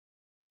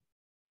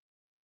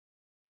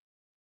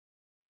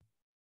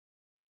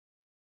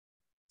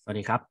สวัส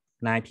ดีครับ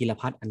นายพีร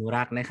พัฒน์อนุ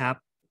รักษ์นะครับ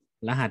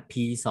รหัส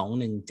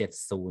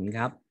P2170 ค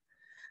รับ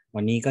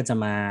วันนี้ก็จะ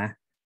มา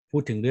พู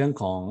ดถึงเรื่อง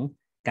ของ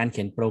การเ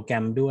ขียนโปรแกร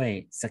มด้วย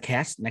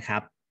Sketch นะครั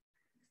บ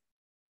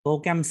โปร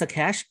แกรม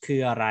Sketch คือ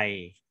อะไร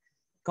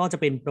ก็จะ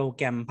เป็นโปรแ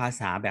กรมภา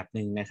ษาแบบห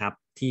นึ่งนะครับ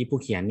ที่ผู้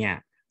เขียนเนี่ย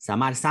สา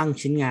มารถสร้าง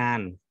ชิ้นงาน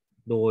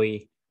โดย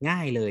ง่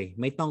ายเลย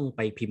ไม่ต้องไป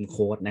พิมพ์โ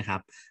ค้ดนะครั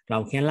บเรา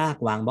แค่ลาก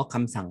วางบล็อกค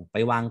ำสั่งไป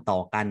วางต่อ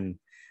กัน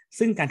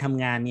ซึ่งการท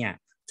ำงานเนี่ย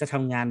จะท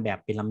ำงานแบบ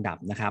เป็นลำดับ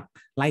นะครับ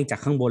ไล่จาก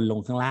ข้างบนลง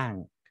ข้างล่าง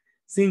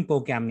ซึ่งโปร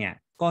แกรมเนี่ย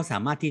ก็สา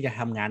มารถที่จะ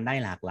ทำงานได้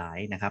หลากหลาย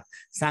นะครับ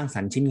สร้างสร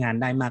รค์ชิ้นงาน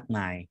ได้มากม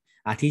าย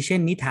อาทิเช่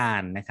นนิทา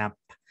นนะครับ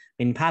เ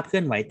ป็นภาพเคลื่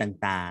อนไหว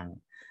ต่าง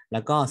ๆแล้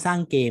วก็สร้าง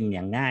เกมอ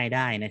ย่างง่ายไ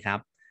ด้นะครับ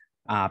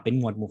เป็น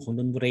หมวดหมู่ของ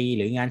ดนตรีห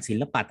รืองานศิ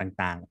ลปะ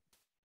ต่าง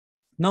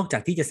ๆนอกจา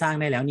กที่จะสร้าง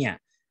ได้แล้วเนี่ย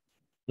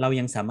เรา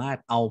ยังสามารถ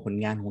เอาผล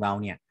งานของเรา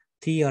เนี่ย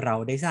ที่เรา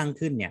ได้สร้าง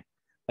ขึ้นเนี่ย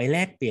ไปแล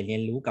กเปลี่ยนเรีย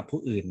นรู้กับผู้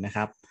อื่นนะค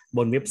รับบ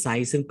นเว็บไซ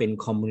ต์ซึ่งเป็น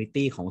คอมมูนิ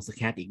ตี้ของ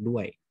Sketch อีกด้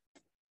วย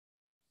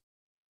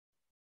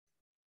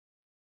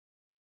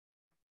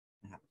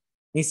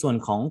ในส่วน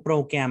ของโปร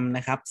แกรมน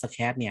ะครับ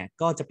Sketch เนี่ย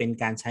ก็จะเป็น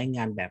การใช้ง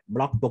านแบบบ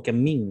ล็อกโปรแกรม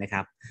มิ่งนะค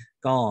รับ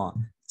ก็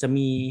จะ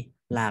มี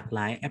หลากหล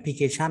ายแอปพลิเ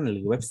คชันห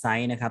รือเว็บไซ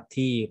ต์นะครับ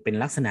ที่เป็น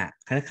ลักษณะ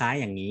คล้ายๆ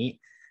อย่างนี้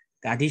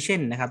อาทิเช่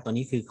นนะครับตัว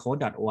นี้คือ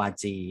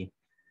code.org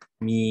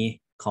มี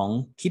ของ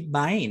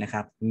Kitbyte นะค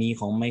รับมี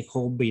ของ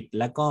Microbit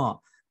แล้วก็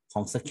ข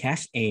อง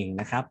Sketch เอง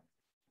นะครับ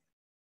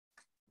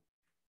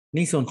ใน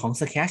ส่วนของ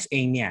Sketch เอ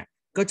งเนี่ย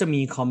ก็จะ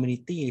มีคอมมูนิ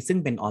ตี้ซึ่ง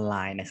เป็นออนไล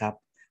น์นะครับ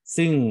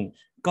ซึ่ง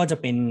ก็จะ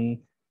เป็น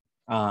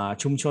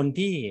ชุมชน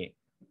ที่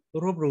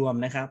รวบรวม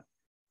นะครับ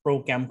โปร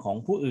แกรมของ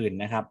ผู้อื่น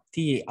นะครับ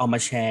ที่เอามา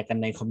แชร์กัน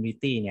ในคอมมูนิ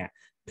ตี้เนี่ย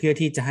เพื่อ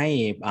ที่จะให้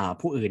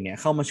ผู้อื่นเนี่ย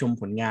เข้ามาชม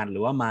ผลงานหรื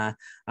อว่ามา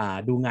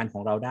ดูงานขอ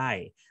งเราได้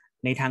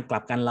ในทางกลั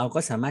บกันเราก็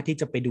สามารถที่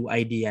จะไปดูไอ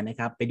เดียนะ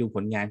ครับไปดูผ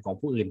ลงานของ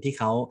ผู้อื่นที่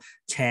เขา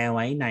แชร์ไ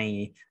ว้ใน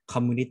คอ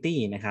มมูนิตี้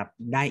นะครับ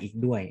ได้อีก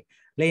ด้วย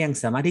และยัง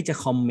สามารถที่จะ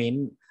คอมเมน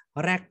ต์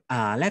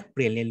แลกเป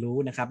ลี่ยนเรียนรู้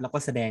นะครับแล้วก็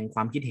แสดงคว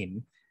ามคิดเห็น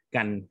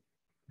กัน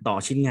ต่อ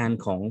ชิ้นงาน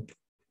ของ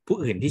ผู้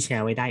อื่นที่แช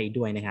ร์ไว้ได้อีก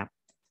ด้วยนะครับ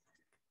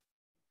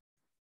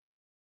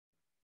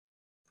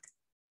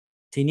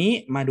ทีนี้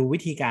มาดูวิ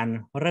ธีการ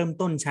เริ่ม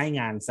ต้นใช้ง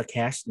าน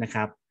Sketch นะค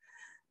รับ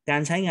กา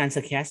รใช้งาน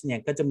Sketch เนี่ย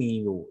ก็จะมี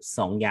อยู่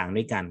2อย่าง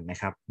ด้วยกันนะ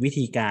ครับวิ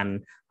ธีการ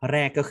แร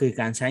กก็คือ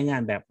การใช้งา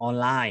นแบบออน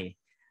ไลน์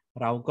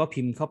เราก็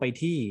พิมพ์เข้าไป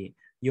ที่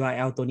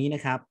URL ตัวนี้น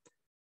ะครับ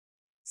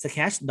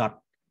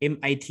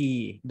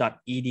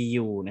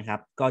sketch.mit.edu นะครับ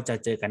ก็จะ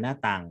เจอกันหน้า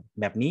ต่าง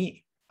แบบนี้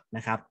น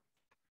ะครับ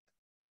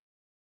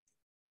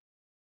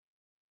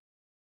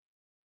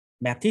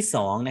แบบที่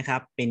2นะครั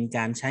บเป็นก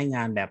ารใช้ง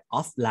านแบบอ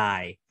อฟไล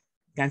น์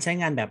การใช้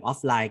งานแบบออฟ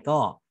ไลน์ก็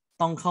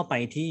ต้องเข้าไป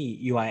ที่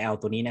URL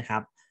ตัวนี้นะครั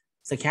บ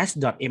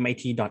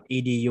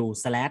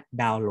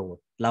sketch.mit.edu/download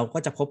เราก็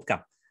จะพบกับ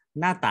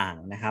หน้าต่าง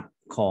นะครับ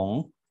ของ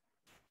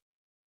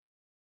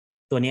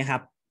ตัวนี้ครั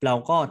บเรา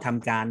ก็ท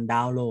ำการด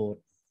าวน์โหลด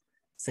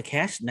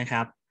Sketch นะค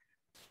รับ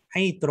ใ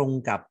ห้ตรง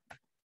กับ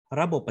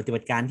ระบบปฏิบั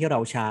ติการที่เรา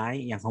ใช้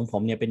อย่างของผ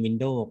มเนี่ยเป็น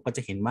Windows ก็จ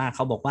ะเห็นว่าเข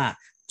าบอกว่า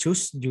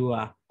choose your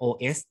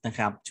OS นะค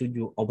รับ choose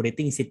your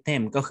operating system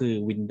ก็คือ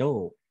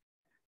Windows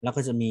แล้ว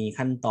ก็จะมี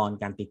ขั้นตอน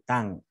การติด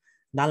ตั้ง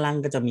ด้านล่าง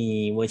ก็จะมี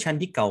เวอร์ชัน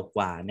ที่เก่าก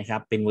ว่านะครั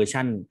บเป็นเวอร์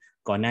ชัน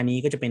ก่อนหน้านี้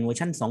ก็จะเป็นเวอร์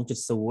ชัน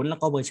 2.0 แล้ว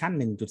ก็เวอร์ชัน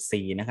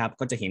 1.4 นะครับ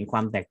ก็จะเห็นคว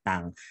ามแตกต่า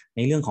งใน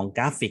เรื่องของก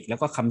ราฟิกแล้ว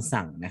ก็คำ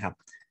สั่งนะครับ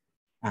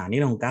นี่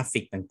เรื่องของกราฟิ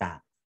กต่าง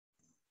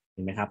ๆเ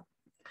ห็นไหมครับ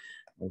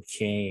โอเค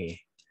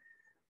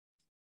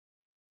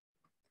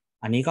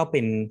อันนี้ก็เ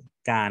ป็น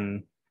การ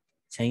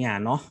ใช้งาน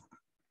เนาะ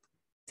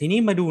ทีนี้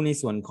มาดูใน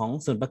ส่วนของ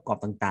ส่วนประกอบ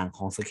ต่างๆข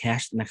อง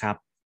Sketch นะครับ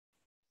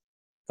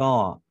ก็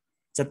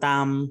จะตา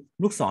ม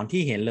ลูกศร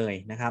ที่เห็นเลย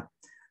นะครับ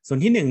ส่วน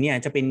ที่1เนี่ย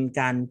จะเป็น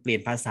การเปลี่ย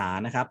นภาษา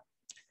นะครับ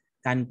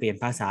การเปลี่ยน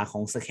ภาษาขอ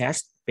ง Sketch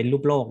เป็นรู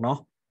ปโลกเนาะ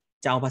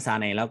จะเอาภาษา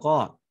ไหนแล้วก็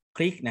ค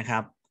ลิกนะครั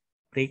บ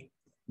คลิก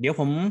เดี๋ยว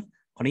ผม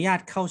ขออนุญาต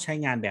เข้าใช้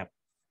งานแบบ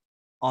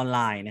ออนไล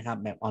น์นะครับ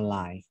แบบออนไล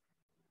น์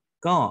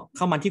ก็เ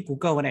ข้ามาที่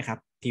Google ก็ได้ครับ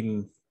พิมพ์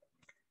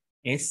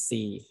sc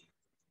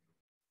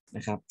น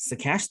ะครับ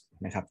Sketch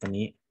นะครับตัว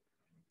นี้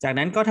จาก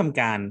นั้นก็ทำ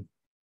การ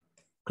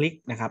คลิก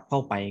นะครับเข้า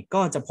ไป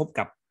ก็จะพบ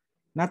กับ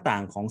หน้าต่า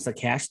งของ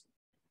Sketch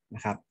น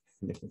ะครับ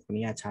เดี๋ยวผมขออนุ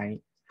ญาตใช้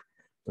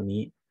ตัว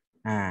นี้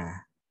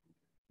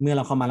เมื่อเ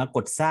ราเข้ามาแล้วก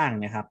ดสร้าง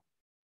นะครับ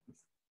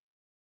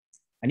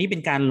อันนี้เป็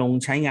นการลง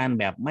ใช้งาน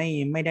แบบไ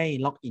ม่ได้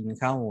ล็อกอิน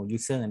เข้า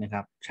user นะค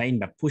รับใช้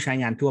แบบผู้ใช้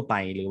งานทั่วไป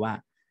หรือว่า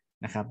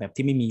นะครับแบบ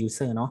ที่ไม่มี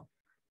user เนาะ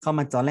เข้าม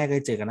าตอนแรกก็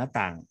เจอกับหน้า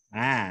ต่าง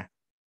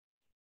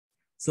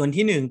ส่วน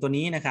ที่1ตัว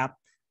นี้นะครับ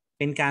เ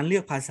ป็นการเลื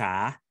อกภาษา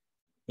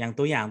อย่าง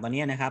ตัวอย่างตอน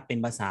นี้นะครับเป็น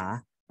ภาษา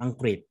อัง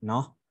กฤษเนา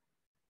ะ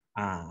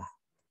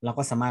เรา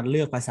ก็สามารถเ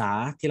ลือกภาษา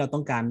ที่เราต้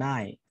องการได้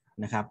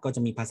นะครับก็จ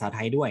ะมีภาษาไท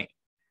ยด้วย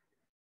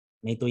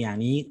ในตัวอย่าง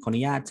นี้ขออนุ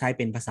ญาตใช้เ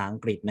ป็นภาษาอัง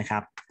กฤษนะครั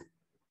บ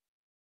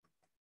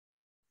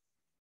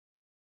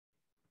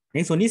ใน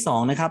ส่วนที่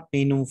2นะครับเม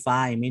นูไฟ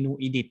ล์เมนู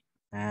edit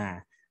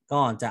ก็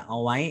จะเอา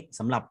ไว้ส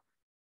ำหรับ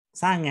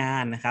สร้างงา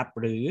นนะครับ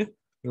หรือ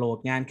โหลด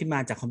งานขึ้นมา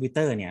จากคอมพิวเต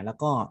อร์เนี่ยแล้ว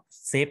ก็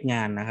เซฟง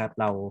านนะครับ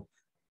เรา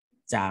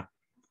จาก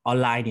ออน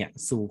ไลน์เนี่ย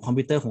สู่คอม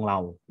พิวเตอร์ของเรา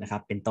นะครั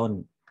บเป็นต้น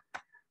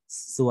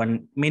ส่วน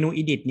เมนู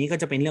edit นี้ก็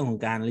จะเป็นเรื่องของ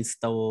การ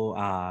restore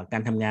กา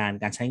รทำงาน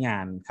การใช้งา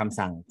นคำ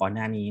สั่งก่อนห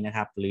น้านี้นะค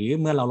รับหรือ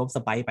เมื่อเราลบส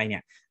ไปซ์ไปเนี่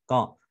ยก็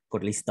ก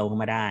ด restore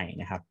มาได้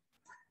นะครับ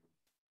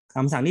ค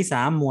ำสั่งที่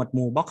3หมวดห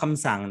มู่บล็อกค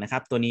ำสั่งนะครั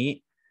บตัวนี้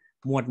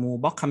หมวดหมู่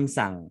บล็อกคำ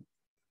สั่ง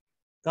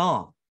ก็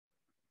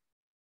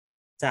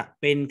จะ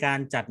เป็นการ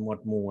จัดหมวด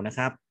หมู่นะค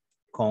รับ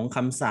ของค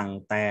ำสั่ง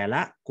แต่ล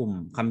ะกลุ่ม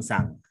คำ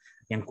สั่ง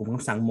อย่างกลุ่มค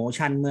ำสั่ง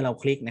motion เมื่อเรา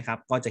คลิกนะครับ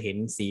ก็จะเห็น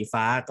สี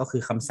ฟ้าก็คื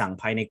อคำสั่ง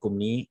ภายในกลุ่ม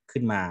นี้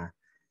ขึ้นมา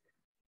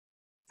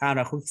ถ้าเร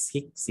าคลิ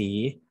กสี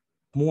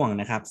ม่วง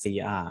นะครับ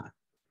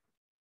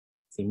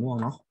สีม่วง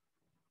เนาะ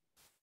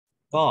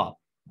ก็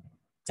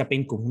จะเป็น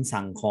กลุ่มคำ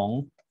สั่งของ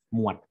หม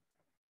วด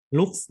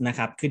looks นะค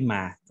รับขึ้นม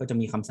าก็จะ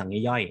มีคำสั่ง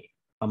ย่อย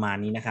ๆประมาณ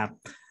นี้นะครับ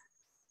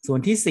ส่วน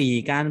ที่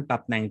4การปรั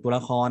บแต่งตัวล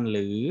ะครห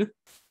รือ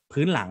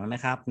พื้นหลังน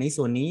ะครับใน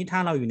ส่วนนี้ถ้า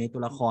เราอยู่ในตั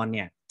วละครเ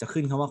นี่ยจะ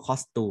ขึ้นคำว่า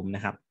costume น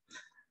ะครับ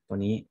ตัว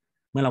นี้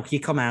เมื่อเราคลิ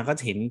กเข้ามาก็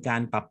จะเห็นกา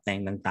รปรับแต่ง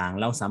ต่าง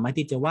ๆเราสามารถ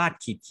ที่จะวาด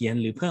ขีดเขียน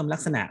หรือเพิ่มลั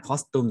กษณะคอ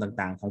สตูม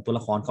ต่างๆของตัวล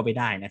ะครเข้าไป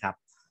ได้นะครับ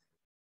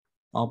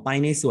ต่อไป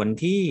ในส่วน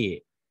ที่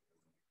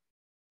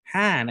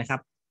5นะครับ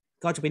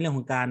ก็จะเป็นเรื่องข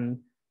องการ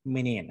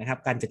manage นะครับ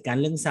การจัดการ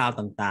เรื่องซาว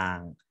ต่าง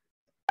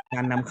ๆก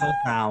ารนำเข้า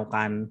ซาวก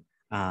าร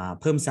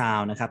เพิ่มซาว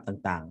นะครับ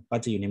ต่างๆก็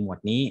จะอยู่ในหมวด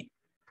นี้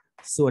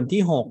ส่วน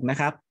ที่6นะ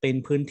ครับเป็น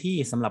พื้นที่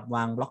สำหรับว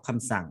างบล็อกค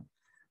ำสั่ง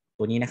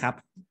ตัวนี้นะครับ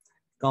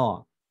ก็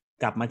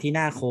กลับมาที่ห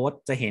น้าโค้ด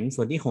จะเห็น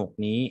ส่วนที่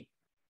6นี้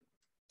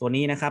ตัว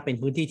นี้นะครับเป็น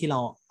พื้นที่ที่เรา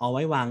เอาไ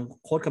ว้วาง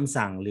โค้ดคำ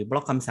สั่งหรือบล็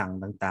อกคำสั่ง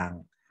ต่าง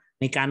ๆ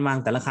ในการวาง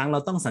แต่ละครั้งเรา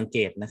ต้องสังเก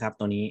ตนะครับ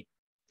ตัวนี้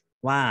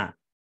ว่า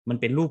มัน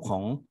เป็นรูปขอ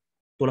ง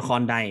ตัวละค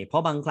รใดเพรา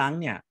ะบางครั้ง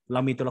เนี่ยเรา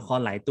มีตัวละคร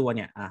หลายตัวเ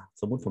นี่ย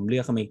สมมุติผมเลื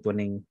อกเข้ามาอีกตัว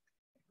หนึ่ง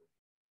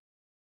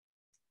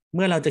เ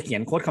มื่อเราจะเขีย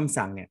นโค้ดคำ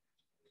สั่งเนี่ย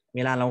เว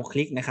ลาเราค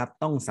ลิกนะครับ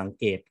ต้องสัง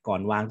เกตก่อ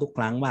นวางทุกค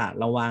รั้งว่า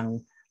เราวาง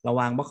บ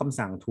ล็อกคำ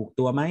สั่งถูก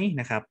ตัวไหม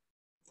นะครับ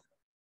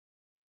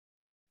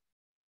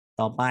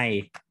ต่อไป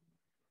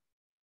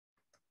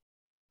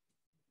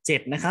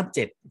7นะครับ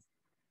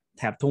7แ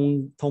ถบ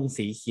ธง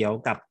สีเขียว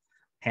กับ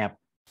แถบ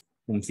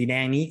ปุ่มสีแด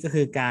งนี้ก็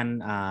คือการ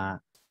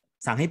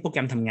สั่งให้โปรแกร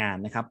มทำงาน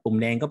นะครับปุ่ม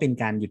แดงก็เป็น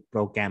การหยุดโป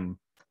รแกรม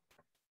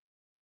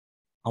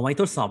เอาไว้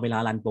ทดสอบเวลา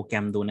รันโปรแกร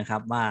มดูนะครั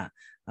บว่า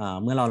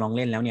เมื่อเราลองเ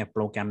ล่นแล้วเนี่ยโป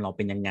รแกรมเราเ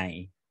ป็นยังไง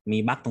มี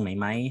บั๊กตรงไหน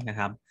ไหมนะค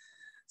รับ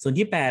ส่วน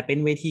ที่8เป็น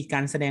เวทีกา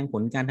รแสดงผ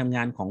ลการทำง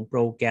านของโป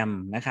รแกรม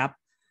นะครับ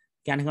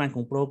การทำงานข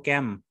องโปรแกร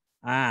ม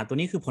ตัว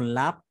นี้คือผล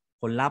ลัพธ์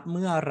เ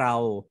มื่อเรา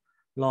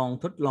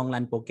ทดลองรั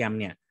นโปรแกรม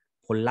เนี่ย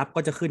ผลลัพธ์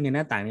ก็จะขึ้นในห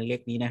น้าต่างเล็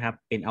กๆนี้นะครับ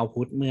เป็น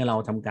output เมื่อเรา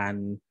ทำการ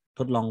ท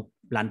ดลอง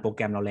รันโปรแก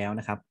รมเราแล้ว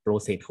นะครับ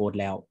process code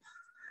แล้ว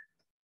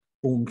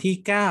ปุ่มที่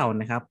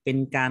9นะครับเป็น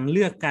การเ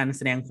ลือกการแ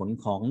สดงผล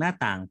ของหน้า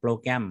ต่างโปร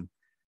แกรม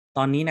ต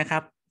อนนี้นะครั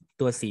บ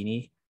ตัว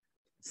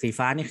สี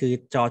ฟ้านี่คือ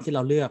จอที่เร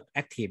าเลือก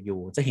Active อยู่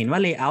จะเห็นว่า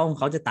Layout ของ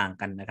เขาจะต่าง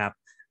กันนะครับ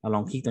เราล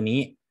องคลิกตัวนี้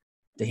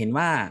จะเห็น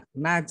ว่า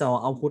หน้าจอ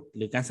Output ห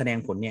รือการแสดง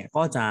ผลเนี่ย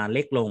ก็จะเ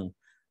ล็กลง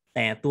แ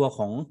ต่ตัว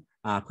ของ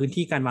พื้น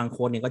ที่การวางโ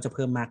ค้ดเนี่ยก็จะเ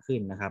พิ่มมากขึ้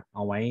นนะครับเอ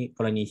าไว้ก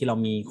รณีที่เรา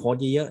มีโค้ด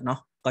เยอะๆเนาะ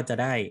ก็จะ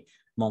ได้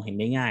มองเห็น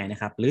ได้ง่ายนะ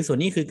ครับหรือส่วน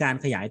นี้คือการ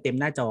ขยายเต็ม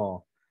หน้าจอ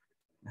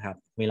นะครับ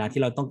เวลา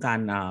ที่เราต้องการ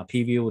พรี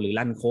วิวหรือ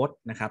รันโค้ด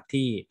นะครับ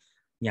ที่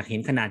อยากเห็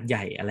นขนาดให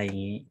ญ่อะไรอย่า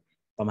งนี้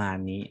ประมาณ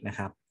นี้นะค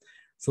รับ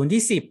ส่วน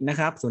ที่10นะ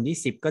ครับส่วนที่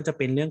10ก็จะเ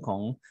ป็นเรื่องขอ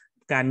ง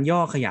การย่อ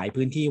ขยาย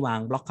พื้นที่วาง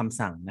บล็อกคำ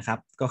สั่งนะครับ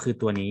ก็คือ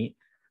ตัวนี้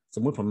ส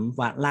มมุติผม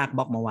ลากบ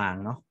ล็อกมาวาง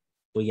เนาะ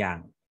ตัวอย่าง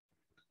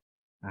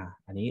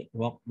อันนี้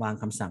บล็อกวาง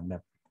คำสั่งแบ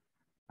บ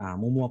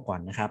มั่วๆก่อน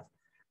นะครับ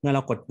เมื่อเร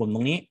ากดปุ่มต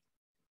รงนี้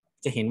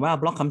จะเห็นว่า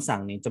บล็อกคำสั่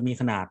งเนี่ยจะมี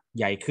ขนาด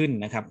ใหญ่ขึ้น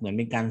นะครับเหมือนเ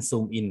ป็นการซู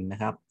มอินนะ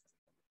ครับ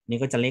นี่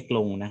ก็จะเล็กล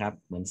งนะครับ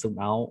เหมือนซูม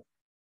เอาท์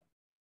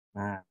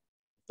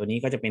ตัวนี้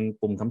ก็จะเป็น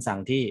ปุ่มคำสั่ง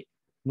ที่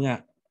เมื่อ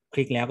ค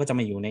ลิกแล้วก็จะ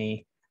มาอยู่ใน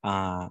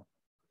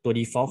ตัว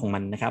default ของมั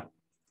นนะครับ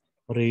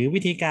หรือวิ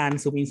ธีการ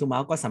ซูมอินซูมเอา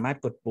ท์ก็สามารถ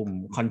กดปุ่ม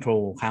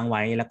control ค้างไ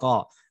ว้แล้วก็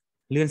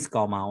เลื่อนสก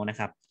อร์เมาส์นะ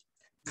ครับ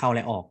เข้าแล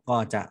ะออกก็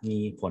จะมี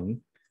ผล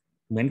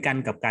เหมือนกัน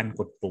กับการ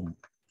กดปุ่ม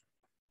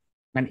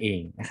นั่นเอง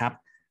นะครับ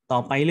ต่อ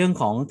ไปเรื่อง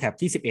ของแท็บ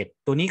ที่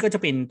11ตัวนี้ก็จะ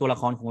เป็นตัวละ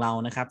ครของเรา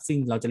นะครับซึ่ง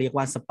เราจะเรียก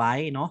ว่าสไป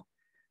ซ์เนาะ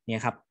เนี่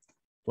ยครับ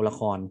ตัวละ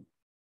คร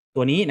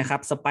ตัวนี้นะครั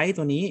บสไปซ์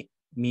ตัวนี้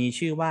มี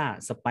ชื่อว่า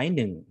สไปซ์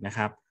1นะค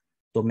รับ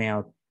ตัวแมว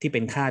ที่เป็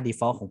นค่า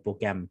default ของโปร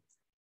แกรม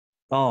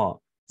ก็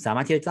สามา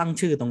รถที่จะตั้ง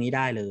ชื่อตรงนี้ไ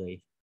ด้เลย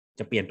จ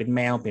ะเปลี่ยนเป็นแม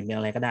วเปลี่ยนเป็น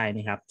อะไรก็ได้น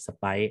ะครับส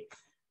ไปซ์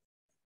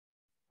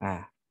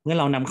เมื่อ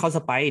เรานำเข้าส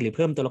ไปซ์หรือเ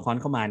พิ่มตัวละคร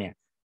เข้ามาเนี่ย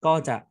ก็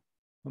จะ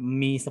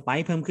มีสไป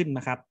ซ์เพิ่มขึ้นน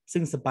ะครับ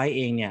ซึ่งสไปซ์เ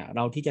องเนี่ยเร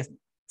าที่จะ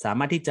สาม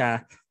ารถที่จะ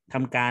ท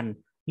ำการ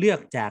เลือก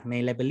จากใน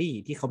library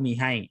ที่เขามี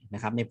ให้น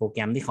ะครับในโปรแก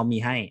รมที่เขามี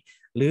ให้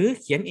หรือ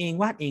เขียนเอง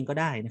วาดเองก็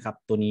ได้นะครับ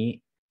ตัวนี้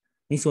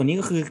ในส่วนนี้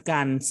ก็คือก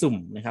ารสุ่ม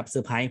นะครับเซอ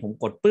ร์ไพรส์ผม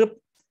กดปุ๊บ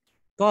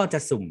ก็จะ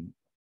สุ่ม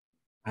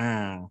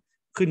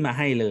ขึ้นมาใ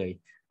ห้เลย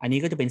อันนี้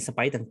ก็จะเป็นสไป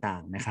ซ์ต่า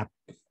งๆนะครับ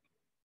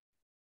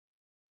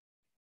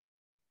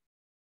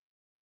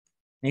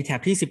ในแท็บ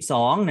ที่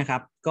12นะครั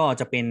บก็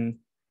จะเป็น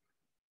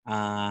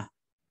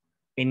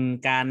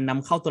การน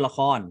ำเข้าตัวละค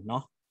รเนา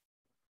ะ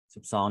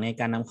12ใน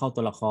การนำเข้า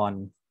ตัวละคร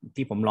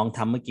ที่ผมลองท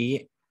ำเมื่อกี้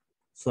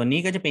ส่วนนี้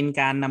ก็จะเป็น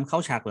การนำเข้า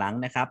ฉากหลัง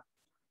นะครับ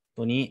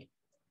ตัวนี้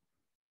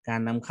การ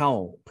นำเข้า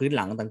พื้นห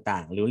ลังต่า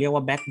งๆหรือเรียกว่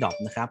า backdrop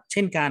นะครับเ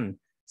ช่นกัน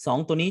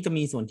2ตัวนี้จะ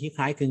มีส่วนที่ค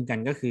ล้ายคลึงกัน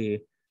ก็คือ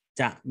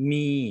จะ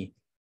มี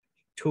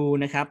tool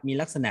นะครับมี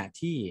ลักษณะ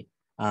ที่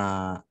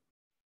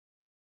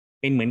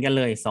เป็นเหมือนกัน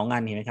เลย2 อั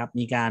นเห็นไหมครับ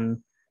มีการ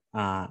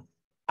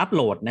อัปโห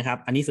ลดนะครับ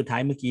อันนี้สุดท้า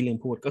ยเมื่อกี้ลืม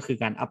พูดก็คือ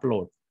การอัปโหล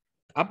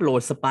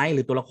ดสไปซ์ห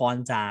รือตัวละคร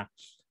จาก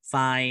ไฟ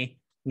ล์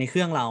ในเค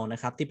รื่องเรานะ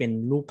ครับที่เป็น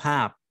รูปภ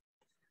าพ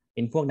เ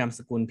ป็นพวกนามส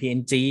กุล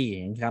PNG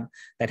นะครับ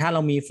แต่ถ้าเร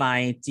ามีไฟ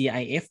ล์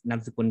GIF นา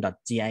มสกุล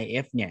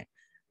 .gif เนี่ย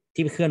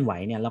ที่เคลื่อนไหว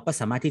เนี่ยเราก็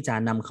สามารถที่จะ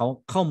นำเขา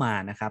เข้ามา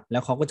นะครับแล้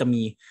วเขาก็จะ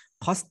มี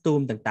คอสตู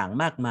มต่าง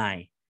ๆมากมาย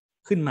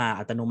ขึ้นมา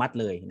อัตโนมัติ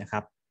เลยนะครั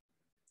บ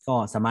ก็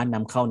สามารถน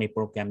ำเข้าในโป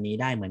รแกรมนี้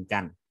ได้เหมือนกั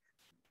น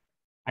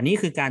อันนี้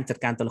คือการจัด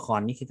การตัวละคร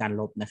นี่คือการ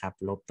ลบนะครับ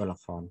ลบตัวละ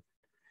คร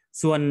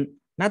ส่วน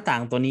หน้าต่า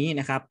งตัวนี้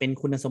นะครับเป็น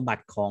คุณสมบั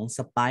ติของส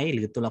ไปซ์ห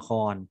รือตัวละค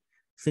ร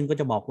ซึ่งก็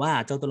จะบอกว่า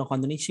เจ้าตัวละคร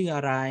ตัวนี้ชื่ออ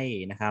ะไร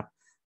นะครับ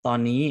ตอน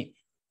นี้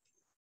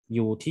อ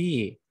ยู่ที่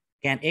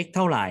แกน x เ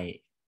ท่าไหร่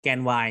แกน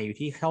y อยู่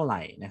ที่เท่าไห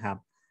ร่นะครับ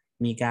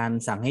มีการ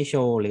สั่งให้โช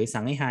ว์หรือ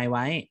สั่งให้ไฮไ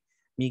ว้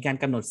มีการ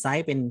กำหนดไซ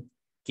ส์เป็น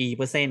กี่เ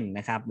ปอร์เซ็นต์น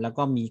ะครับแล้ว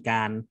ก็มีก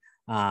าร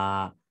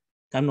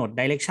กำหนด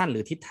direction หรื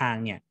อทิศทาง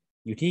เนี่ย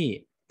อยู่ที่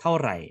เท่า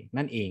ไหร่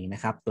นั่นเองน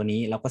ะครับตัวนี้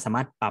เราก็สาม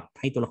ารถปรับ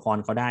ให้ตัวละคร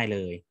เขาได้เล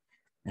ย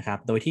นะครับ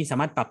โดยที่สา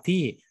มารถปรับ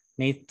ที่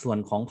ในส่วน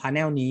ของ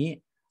panel นี้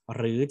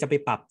หรือจะไป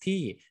ปรับ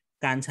ที่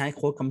การใช้โ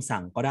ค้ดคำสั่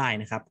งก็ได้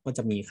นะครับก็จ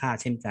ะมีค่า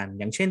เช่นกัน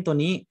อย่างเช่นตัว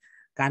นี้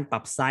การปรั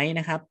บไซส์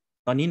นะครับ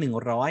ตอนนี้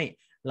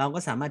100เราก็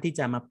สามารถที่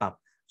จะมาปรับ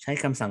ใช้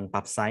คำสั่งป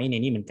รับไซส์ใน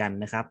นี้เหมือนกัน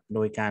นะครับโด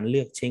ยการเลื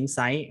อกเช้งไซ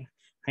ส์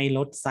ให้ล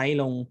ดไซส์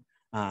ลง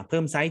เพิ่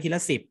มไซส์ทีล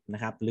ะ10น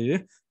ะครับหรือ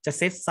จะเ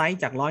ซตไซส์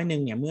จาก100เ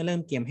นี่ยเมื่อเริ่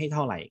มเกมให้เ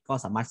ท่าไหร่ก็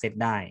สามารถเซต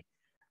ได้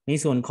ใน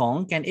ส่วนของ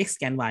แกน x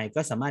แกน y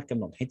ก็สามารถกำ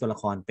หนดให้ตัวละ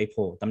ครไปโผ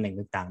ล่ตำแหน่ง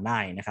ต่างๆได้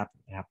นะครับ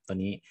ตัว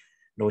นี้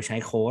โดยใช้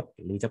โค้ด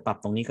หรือจะปรับ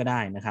ตรงนี้ก็ได้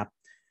นะครับ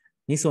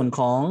ในส่วน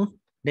ของ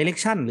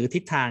direction หรือทิ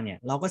ศทางเนี่ย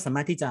เราก็สาม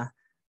ารถที่จะ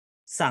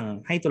สั่ง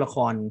ให้ตัวละค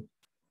ร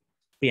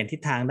เปลี่ยนทิศ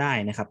ทางได้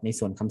นะครับใน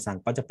ส่วนคำสั่ง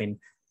ก็จะเป็น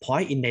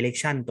point in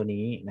direction ตัว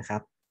นี้นะครั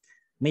บ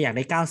ไม่อยากไ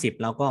ด้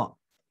90เราก็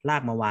ลา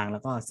กมาวางแล้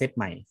วก็เซตใ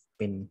หม่เ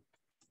ป็น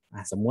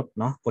สมมติ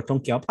เนาะกดธง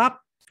เขียวปั๊บ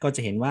ก็จ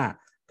ะเห็นว่า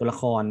ตัวละ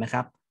ครนะค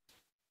รับ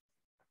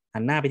หั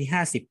นหน้าไปที่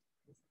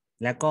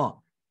50แล้วก็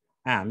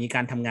มีก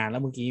ารทำงานแล้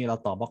วเมื่อกี้เรา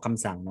ต่อบล็อกค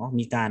ำสั่งเนาะ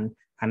มีการ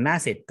หันหน้า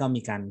เสร็จก็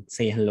มีการ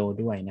say hello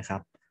ด้วยนะครั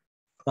บ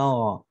ก็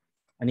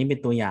อันนี้เป็น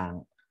ตัวอย่าง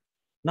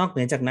นอกเห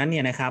นือจากนั้นเ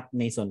นี่ยนะครับ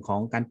ในส่วนของ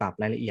การปรับ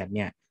รายละเอียดเ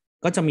นี่ย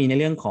ก็จะมีใน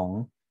เรื่องของ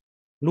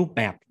รูปแ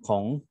บบขอ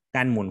งก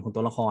ารหมุนของตั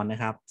วละครน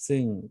ะครับซึ่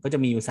งก็จะ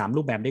มีอยู่3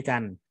รูปแบบด้วยกั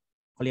น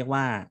เขาเรียก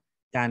ว่า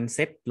การเซ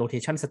ต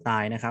rotation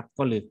style นะครับ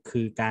ก็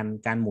คือ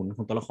การหมุนข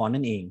องตัวละคร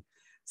นั่นเอง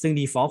ซึ่ง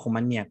default ของ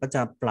มันเนี่ยก็จ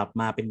ะปรับ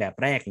มาเป็นแบบ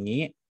แรกอย่าง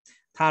นี้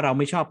ถ้าเราไ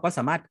ม่ชอบก็ส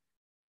ามารถ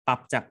ปรับ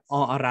จาก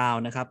all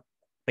around นะครับ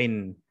เป็น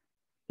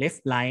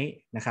left right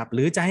นะครับห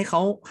รือจะให้เข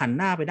าหัน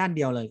หน้าไปด้านเ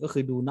ดียวเลยก็คื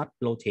อ do not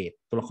rotate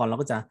ตัวละครเรา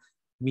ก็จะ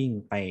วิ่ง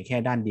ไปแค่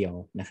ด้านเดียว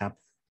นะครับ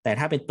แต่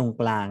ถ้าเป็นตรง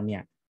กลางเนี่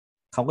ย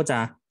เขาก็จะ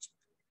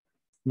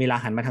เวลา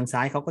หันมาทางซ้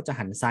ายเขาก็จะ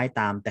หันซ้าย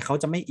ตามแต่เขา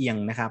จะไม่เอียง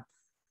นะครับ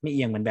ไม่เ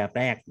อียงเหมือนแบบ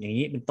แรกอย่าง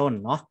นี้เป็นต้น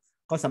เนาะ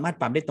ก็สามารถ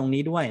ปรับได้ตรง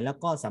นี้ด้วยแล้ว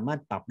ก็สามารถ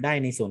ปรับได้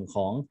ในส่วนข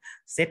อง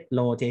set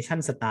rotation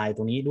style ต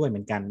รงนี้ด้วยเหมื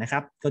อนกันนะครั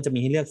บก็จะมี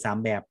ให้เลือก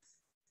3แบบ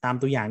ตาม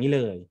ตัวอย่างนี้เ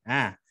ลย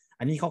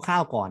อันนี้คร่า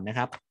วๆก่อนนะค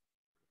รับ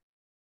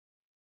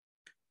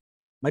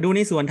มาดูใน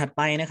ส่วนถัดไ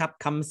ปนะครับ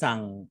คำสั่ง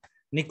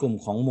ในกลุ่ม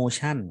ของ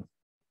motion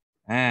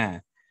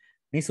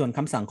ในส่วนค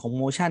ำสั่งของ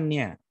motion เ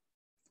นี่ย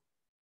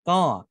ก็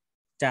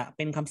จะเ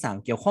ป็นคำสั่ง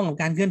เกี่ยวข้องกับ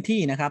การเคลื่อนที่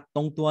นะครับต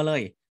รงตัวเล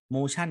ย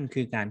motion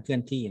คือการเคลื่อ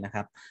นที่นะค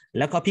รับแ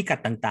ล้วก็พิกัด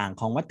ต่างๆ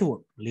ของวัตถุ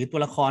หรือตัว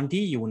ละคร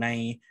ที่อยู่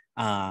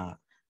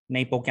ใน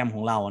โปรแกรมข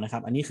องเรานะครั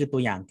บอันนี้คือตั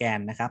วอย่างแกน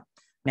นะครับ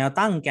แนว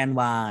ตั้งแกน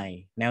y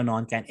แนวนอ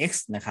นแกน x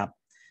นะครับ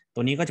ตั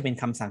วนี้ก็จะเป็น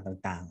คำสั่ง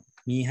ต่าง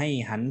ๆมีให้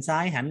หันซ้า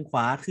ยหันขว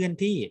าเคลื่อน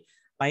ที่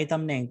ไปต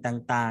ำแหน่ง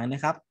ต่างๆน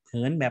ะครับเ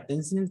หินแบบเป็น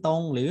เส้นตร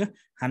งหรือ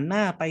หันหน้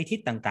าไปทิศ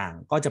ต่าง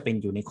ๆก็จะเป็น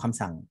อยู่ในค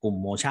ำสั่งกลุ่ม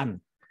motion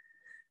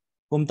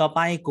กลุ่มต่อไป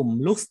กลุ่ม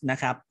looks นะ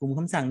ครับกลุ่มค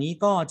ำสั่งนี้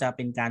ก็จะเ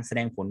ป็นการแสด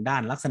งผลด้า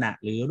นลักษณะ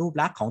หรือรูป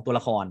ลักษณ์ของตัวล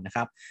ะครนะค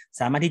รับ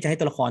สามารถที่จะให้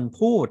ตัวละคร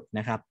พูดน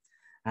ะครับ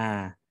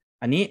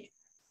อันนี้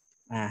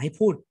ให้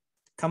พูด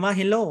คำว่า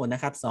hello น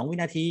ะครับ2 วิ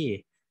นาที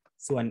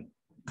ส่วน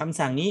คำ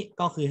สั่งนี้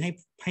ก็คือ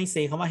ให้เซ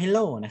คำว่า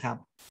hello นะครับ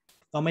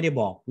ก็ไม่ได้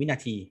บอกวินา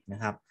ทีนะ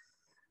ครับ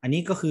อัน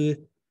นี้ก็คือ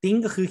think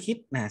ก็คือคิด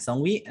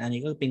2 วิอัน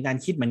นี้ก็เป็นการ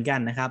คิดเหมือนกัน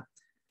นะครับ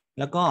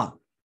แล้วก็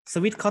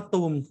switch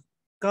costume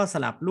ก็ส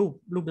ลับ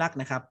รูปลักษณ์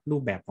นะครับรู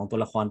ปแบบของตัว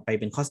ละครไป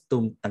เป็นคอสตู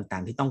มต่า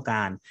งๆที่ต้องก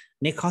าร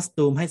ในคอส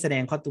ตูมให้แสด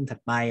งคอสตูมถัด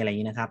ไปอะไรอย่า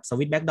งนี้นะครับส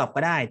วิตช์แบ็กดรอป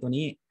ก็ได้ตัว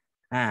นี้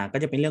ก็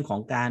จะเป็นเรื่องของ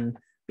การ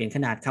เปลี่ยนข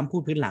นาดคำพู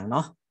ดพื้นหลังเน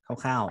าะ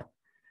คร่าว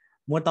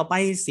ๆหมวดต่อไป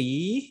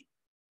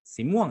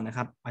สีม่วงนะค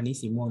รับอันนี้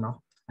สีม่วงเนาะ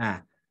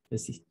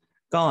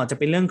ก็จะ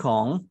เป็นเรื่องขอ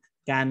ง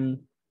การ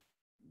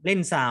เล่น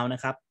ซาวน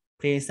ะครับเ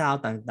พลย์ซาว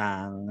ต่า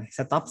งๆส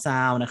ต็อปซา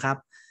วนะครับ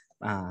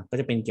ก็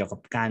จะเป็นเกี่ยวกับ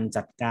การ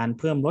จัดการ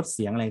เพิ่มลดเ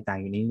สียงอะไรต่าง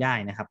ๆอยู่นี้ได้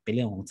นะครับเป็นเ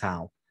รื่องของซา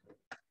ว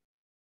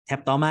แท็บ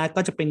ต่อมา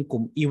ก็จะเป็นก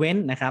ลุ่มอีเวน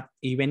ต์นะครับ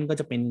อีเวนต์ก็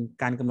จะเป็น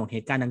การกำหนดเห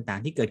ตุการณ์ต่า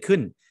งๆที่เกิดขึ้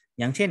น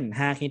อย่างเช่น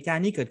หากเหตุการ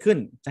ณ์นี้เกิดขึ้น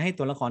จะให้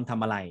ตัวละครท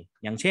ำอะไร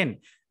อย่างเช่น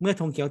เมื่อ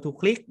ธงเขียวถูก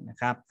คลิกนะ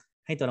ครับ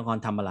ให้ตัวละคร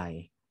ทำอะไร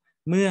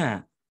เมื่อ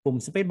ปุ่ม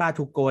สเปซบาร์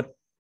ถูกกด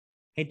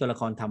ให้ตัวละ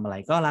ครทำอะไร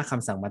ก็ลากค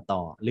ำสั่งมาต่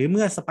อหรือเ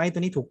มื่อสไปซ์ตั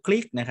วนี้ถูกคลิ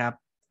กนะครับ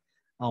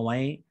เอาไว้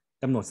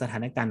กำหนดสถา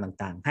นการณ์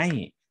ต่างๆใ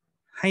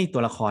ห้ตั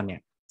วละครเนี่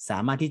ยสา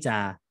มารถที่จะ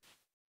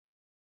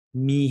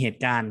มีเห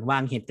ตุการณ์วา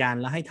งเหตุการณ์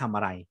แล้วให้ทำอ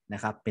ะไรน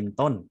ะครับเป็น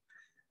ต้น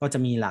ก็จะ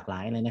มีหลากหล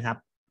ายเลยนะครับ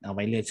เอาไ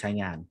ว้เลือกใช้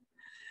งาน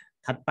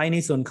ถัดไปใน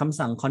ส่วนคำ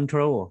สั่ง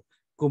control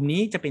กลุ่ม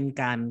นี้จะเป็น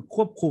การค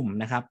วบคุม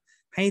นะครับ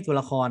ให้ตัว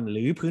ละครห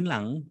รือพื้นหลั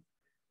ง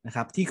นะค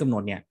รับที่กำหน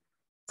ดเนี่ย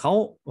เขา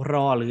ร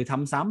อหรือท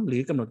ำซ้ำหรื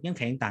อกำหนดเงื่อนไ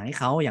ขต่างๆให้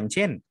เขาอย่างเ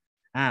ช่น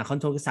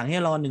control สั่งให้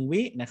รอ1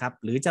 วินะครับ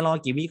หรือจะรอ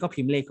กี่วิก็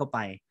พิมพ์เลขเข้าไป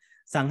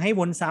สั่งให้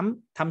วนซ้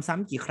ำทำซ้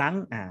ำกี่ครั้ง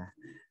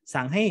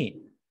สั่งให้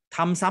ท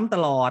ำซ้ำต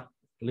ลอด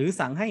หรือ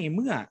สั่งให้เ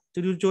มื่อ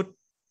จุด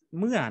ๆ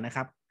เมื่อนะค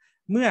รับ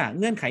เมื่อ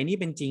เงื่อนไขนี้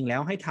เป็นจริงแล้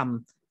วให้ท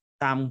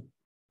ำตาม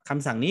ค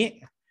ำสั่งนี้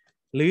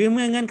หรือเ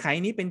มื่อเงื่อนไข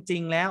นี้เป็นจริ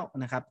งแล้ว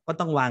นะครับก็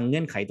ต้องวางเ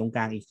งื่อนไขตรงก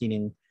ลางอีกทีห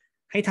นึ่ง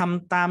ให้ท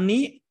ำตาม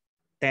นี้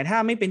แต่ถ้า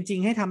ไม่เป็นจริง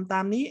ให้ทำตา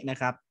มนี้นะ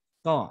ครับ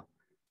ก็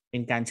เป็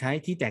นการใช้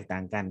ที่แตกต่า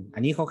งกันอั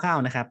นนี้คร่าว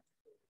ๆนะครับ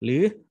หรื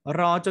อ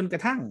รอจนกร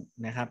ะทั่ง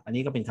นะครับอัน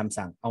นี้ก็เป็นคำ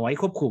สั่งเอาไว้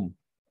ควบคุม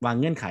วาง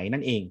เงื่อนไขนั่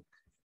นเอง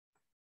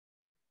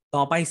ต่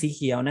อไปสีเ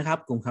ขียวนะครับ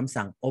กลุ่มคำ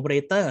สั่ง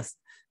operators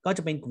ก็จ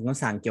ะเป็นกลุ่มค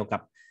ำสั่งเกี่ยวกั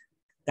บ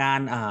กา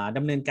รด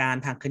ำเนินการ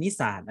ทางคณิต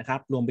ศาสตร์นะครั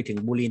บรวมไปถึง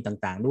บูลีน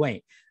ต่างๆด้วย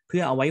เพื่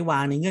อเอาไว้วา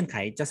งในเงื่อนไข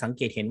จะสังเ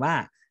กตเห็นว่า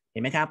เห็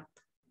นไหมครับ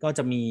ก็จ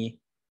ะมี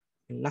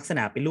ลักษณ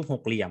ะเป็นรูปห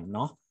กเหลี่ยมเน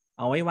าะเ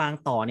อาไว้วาง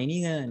ต่อในนี้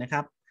เลยนะค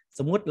รับส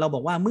มมุติเราบ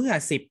อกว่าเมื่อ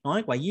10น้อย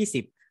กว่า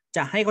20จ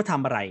ะให้เขาท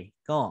ำอะไร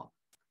ก็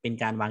เป็น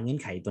การวางเงื่อ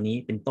นไขตัวนี้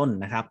เป็นต้น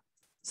นะครับ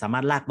สามา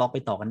รถลากบล็อกไป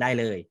ต่อกันได้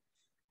เลย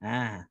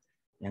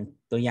อย่าง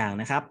ตัวอย่าง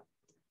นะครับ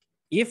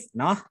if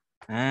เนาะ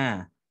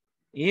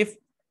if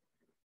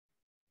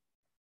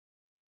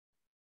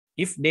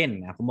then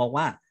ผมบอก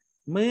ว่า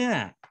เมื่อ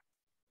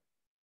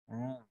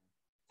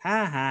ถ้า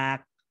หาก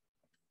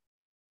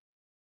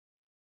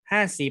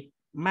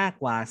50มาก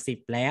กว่า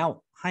10แล้ว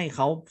ให้เข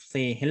า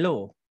say hello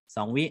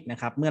 2 วินะ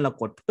ครับเมื่อเรา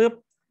กดปุ๊บ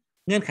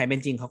เงื่อนไขเป็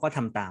นจริงเขาก็ท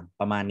ำตาม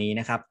ประมาณนี้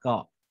นะครับก็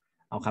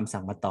เอาคำ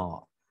สั่งมาต่อ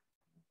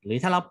หรือ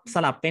ถ้าเราส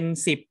ลับเป็น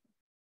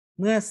10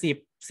เมื่อ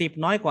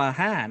10น้อยกว่า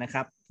5นะค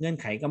รับเงื่อน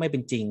ไขก็ไม่เป็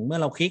นจริงเมื่อ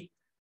เราคลิก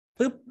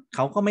ปุ๊บเข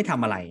าก็ไม่ท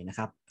ำอะไรนะค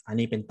รับอัน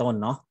นี้เป็นต้น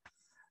เนาะ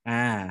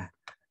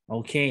โอ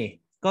เค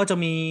ก็จะ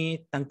มี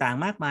ต่าง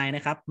ๆมากมายน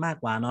ะครับมาก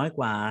กว่าน้อย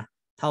กว่า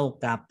เท่า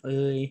กับ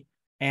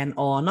and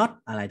or not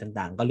อะไร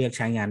ต่างๆก็เลือกใ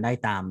ช้งานได้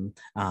ตาม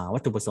วั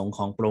ตถุประสงค์ข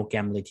องโปรแกร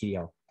มเลยทีเดี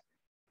ยว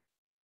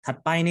ถัด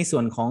ไปในส่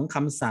วนของค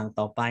ำสั่ง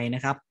ต่อไปน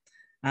ะครับ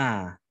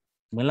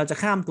เหมือนเราจะ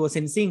ข้ามตัว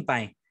sensing ไป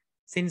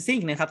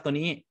sensing นะครับตัว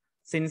นี้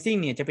sensing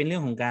เนี่ยจะเป็นเรื่อ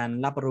งของการ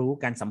รับรู้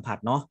การสัมผัส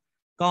เนาะ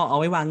ก็เอา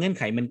ไว้วางเงื่อน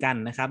ไขเหมือนกัน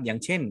นะครับอย่าง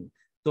เช่น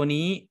ตัว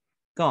นี้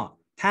ก็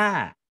ถ้า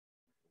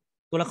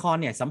ตัวละคร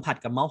เนี่ยสัมผัส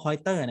กับเมาส์พอย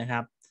เตอร์นะครั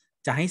บ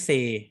จะให้เซ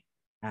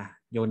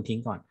โยนทิ้ง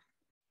ก่อน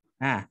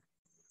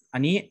อั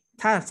นนี้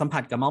ถ้าสัมผั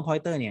สกับเมาส์พอย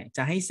เตอร์เนี่ยจ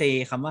ะให้เซ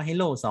คำว่า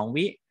hello 2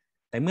 วิ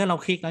แต่เมื่อเรา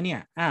คลิกแล้วเนี่ย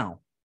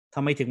ท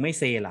ำไมถึงไม่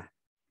เซล่ะ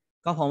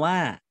ก็เพราะว่า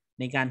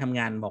ในการทำ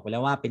งานบอกไปแล้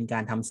วว่าเป็นกา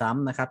รทำซ้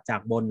ำนะครับจา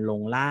กบนล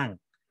งล่าง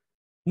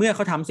เมื่อเข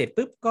าทำเสร็จ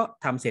ปุ๊บก็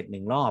ทำเสร็จ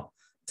1 รอบ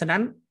ฉะนั้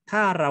นถ้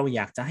าเราอ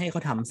ยากจะให้เขา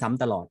ทำซ้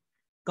ำตลอด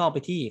ก็ไป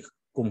ที่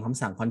กลุ่มค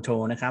ำสั่ง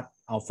control นะครับ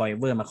เอา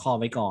forever มาครอบ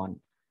ไว้ก่อน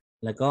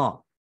แล้วก็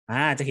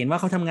จะเห็นว่า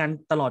เขาทำงาน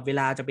ตลอดเว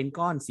ลาจะเป็น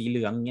ก้อนสีเห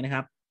ลืองอย่างนี้นะค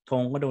รับธ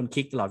งก็โดนค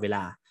ลิกตลอดเวล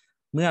า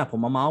เมื่อผม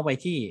เอาเมาส์ไป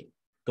ที่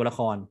ตัวละค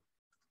ร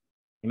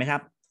เห็นไหมครั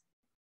บ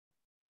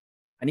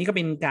อันนี้ก็เ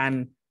ป็นการ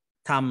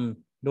ท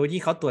ำโดย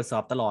ที่เขาตรวจสอ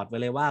บตลอดไป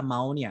เลยว่าเม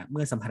าส์เนี่ยเ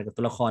มื่อสัมผัสกับ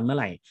ตัวละครเมื่อ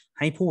ไหร่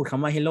ให้พูดค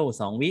ำว่า hello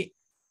 2 วิ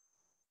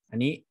อัน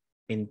นี้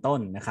เป็นต้น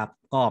นะครับ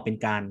ก็เป็น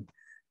การ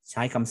ใ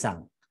ช้คำสั่ง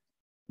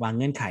วางเ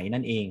งื่อนไข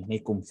นั่นเองใน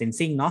กลุ่ม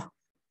sensing เนาะ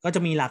ก็จะ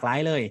มีหลากหลาย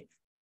เลย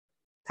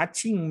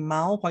touching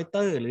mouse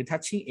pointer หรือ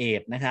touching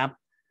aid นะครับ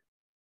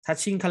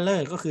touching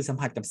color ก็คือสัม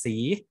ผัสกับสี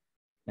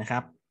นะครั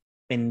บ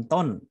เป็น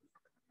ต้น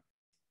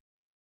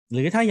ห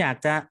รือถ้าอยาก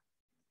จะ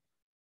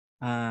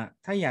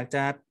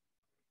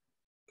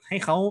ให้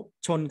เขา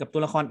ชนกับตั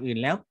วละครอื่น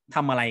แล้วท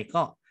ำอะไร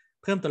ก็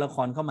เพิ่มตัวละค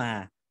รเข้ามา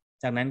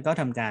จากนั้นก็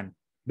ทำการ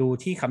ดู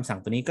ที่คำสั่ง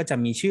ตัวนี้ก็จะ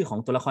มีชื่อของ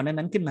ตัวละคร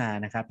นั้นๆขึ้นมา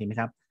นะครับเห็นไหม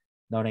ครับ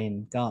ดอเรน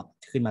ก็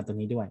ขึ้นมาตรง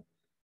นี้ด้วย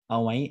เอา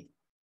ไว้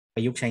ปร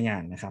ะยุกต์ใช้งา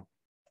นนะครับ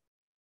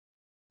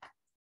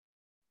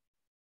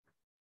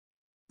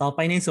ต่อไป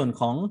ในส่วน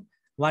ของ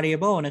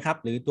variable นะครับ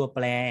หรือตัวแป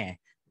ร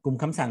กลุ่ม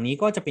คำสั่งนี้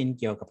ก็จะเป็น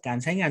เกี่ยวกับการ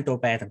ใช้งานตัว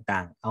แปรต่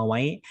างๆเอาไ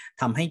ว้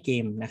ทำให้เก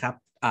มนะครับ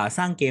ส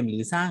ร้างเกมหรื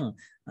อสร้าง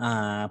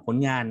ผล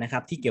งานนะครั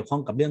บที่เกี่ยวข้อ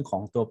งกับเรื่องขอ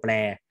งตัวแปร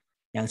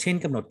อย่างเช่น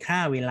กำหนดค่า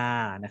เวลา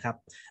นะครับ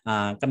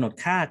กำหนด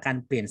ค่าการ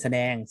เปลี่ยนแสด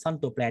งซ่อน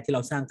ตัวแปรที่เร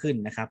าสร้างขึ้น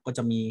นะครับก็จ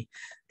ะมี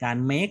การ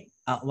make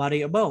a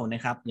variable น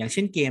ะครับอย่างเ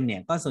ช่นเกมเนี่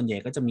ยก็ส่วนใหญ่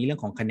ก็จะมีเรื่อง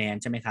ของคะแนน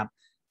ใช่ไหมครับ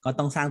ก็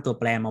ต้องสร้างตัว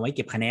แปรมาไว้เ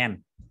ก็บคะแนน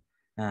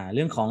เ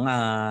รื่องของ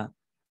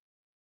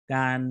ก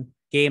าร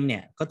เกมเนี่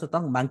ยก็จะต้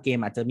องบางเกม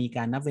อาจจะมีก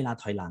ารนับเวลา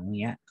ถอยหลัง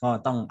เงี้ยก็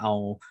ต้องเอา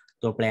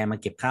ตัวแปรมา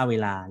เก็บค่าเว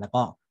ลาแล้ว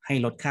ก็ให้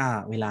ลดค่า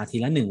เวลาที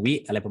ละ1 วิ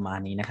อะไรประมาณ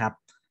นี้นะครับ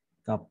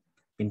ก็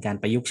เป็นการ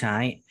ประยุกต์ใช้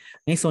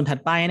ในส่วนถัด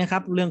ไปนะครั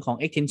บเรื่องของ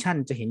extension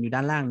จะเห็นอยู่ด้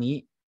านล่างนี้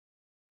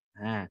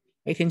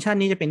extension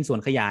นี้จะเป็นส่วน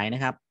ขยายน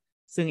ะครับ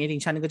ซึ่ง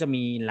extension ก็จะ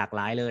มีหลากห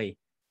ลายเลย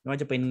ไม่ว่า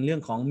จะเป็นเรื่อ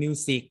งของ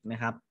music นะ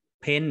ครับ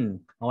pen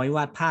เอาไว้ว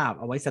าดภาพ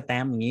เอาไว้สแต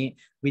มป์อย่างนี้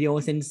video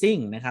sensing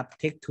นะครับ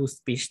text to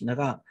speech แล้ว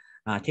ก็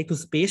text to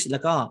speech แล้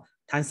วก็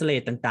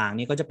translate ต่างๆ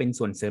นี่ก็จะเป็น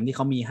ส่วนเสริมที่เข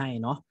ามีให้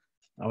เนาะ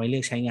เอาไว้เลื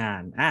อกใช้งา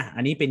นอั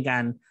นนี้เป็นกา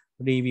ร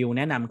รีวิวแ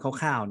นะนำค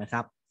ร่าวๆนะค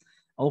รับ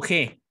โอเค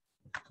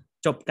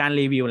จบการ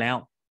รีวิวแล้ว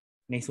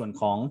ในส่วน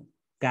ของ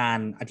การ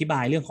อธิบา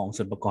ยเรื่องของ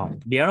ส่วนประกอบ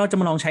เดี๋ยวเราจะ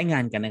มาลองใช้งา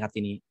นกันนะครับ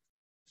ทีนี้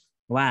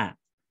ว่า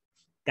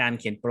การ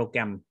เขียนโปรแกร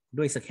ม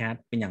ด้วย Scratch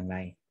เป็นอย่างไร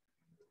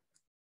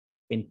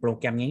เป็นโปร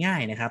แกรมง่า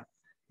ยๆนะครับ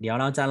เดี๋ยว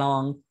เราจะลอ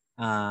ง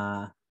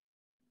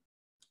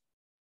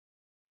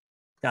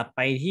กลับไป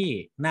ที่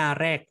หน้า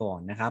แรกก่อน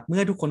นะครับเมื่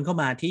อทุกคนเข้า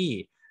มาที่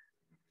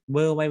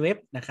www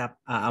นะครับ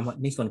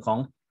ในส่วนของ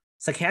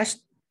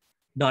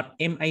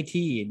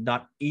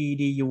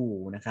scratch.mit.edu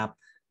นะครับ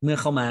เมื่อ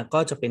เข้ามาก็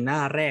จะเป็นหน้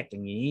าแรกอย่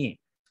างนี้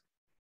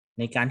ใ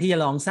นการที่จะ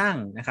ลองสร้าง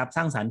นะครับส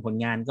ร้างสรรค์ผล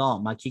งานก็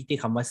มาคลิกที่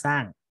คำว่าสร้า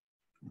ง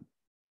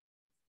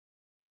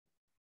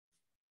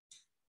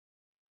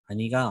อัน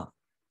นี้ก็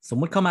สม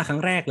มุติเข้ามาครั้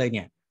งแรกเลยเ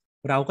นี่ย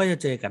เราก็จะ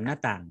เจอกับหน้า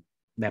ต่าง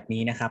แบบ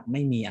นี้นะครับไ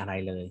ม่มีอะไร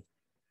เลย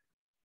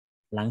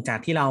หลังจาก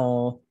ที่เรา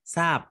ท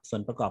ราบส่ว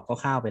นประกอบค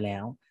ร่าวๆไปแล้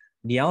ว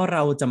เดี๋ยวเร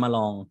าจะมาล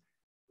อง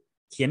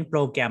เขียนโปร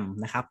แกรม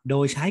นะครับโด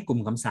ยใช้กลุ่ม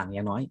คำสั่งอ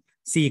ย่างน้อย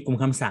4กลุ่ม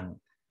คำสั่ง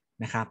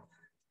นะครับ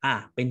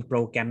เป็นโปร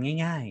แกรม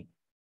ง่าย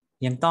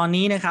ๆอย่างตอน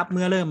นี้นะครับเ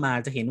มื่อเริ่มมา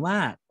จะเห็นว่า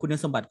คุณ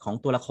สมบัติของ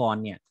ตัวละคร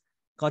เนี่ย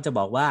ก็จะบ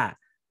อกว่า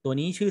ตัว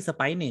นี้ชื่อสไ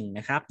ปซ์1น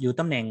ะครับอยู่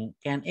ตำแหน่ง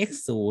แกน x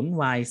 0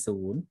 y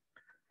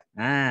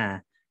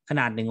 0ข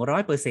นาด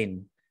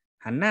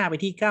 100%หันหน้าไป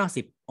ที่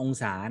90อง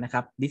ศานะค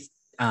รับ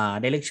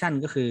direction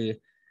ก็คือ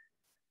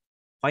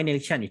point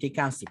direction อยู่ที่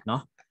90เนา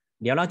ะ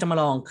เดี๋ยวเราจะมา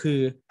ลองคือ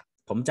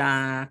ผมจะ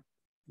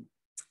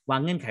วา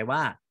งเงื่อนไขว่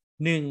า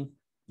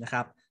1นะค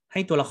รับให้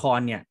ตัวละคร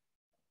เนี่ย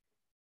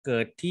เกิ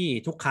ดที่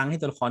ทุกครั้งให้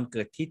ตัวละครเ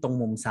กิดที่ตรง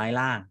มุมซ้าย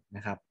ล่างน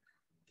ะครับ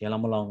เดี๋ยวเรา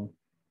มาลอง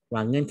ว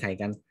างเงื่อนไข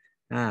กัน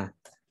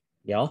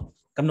เดี๋ยว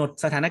กำหนด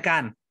สถานกา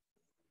รณ์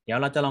เดี๋ยว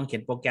เราจะลองเขีย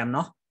นโปรแกรมเน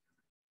าะ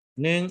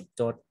1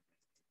จด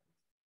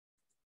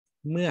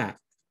เมื่อ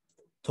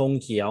ธง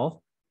เขียว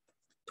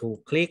ถูก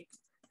คลิก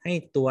ให้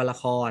ตัวละ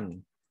คร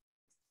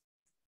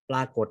ปร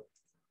ากฏ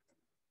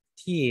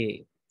ที่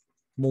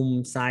มุม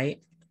ซ้าย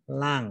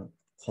ล่าง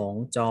ของ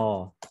จอ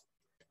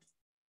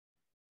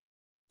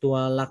ตัว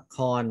ละค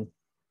ร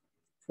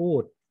พู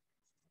ด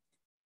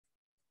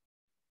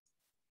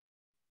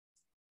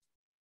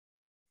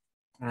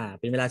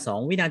เป็นเวลา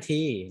2วินา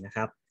ทีนะค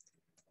รับ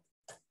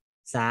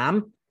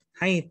3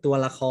ให้ตัว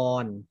ละค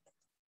ร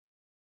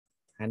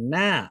หันห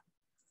น้า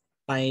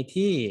ไป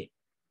ที่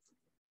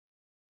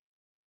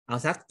เอา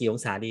สักกี่อ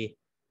งศาดี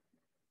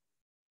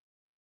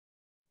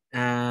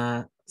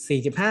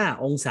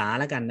45องศา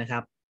แล้วกันนะครั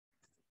บ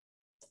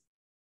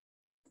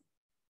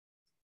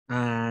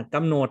ก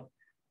ำหนด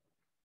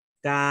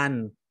การ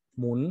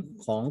หมุน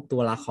ของตั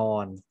วละค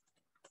ร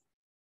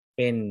เ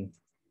ป็น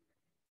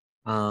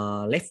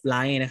left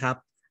right นะครับ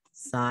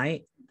ซ้าย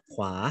ข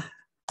วา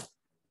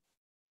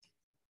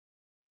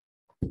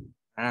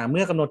เ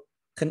มื่อกำหนด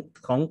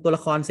ของตัวล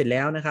ะครเสร็จแ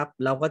ล้วนะครับ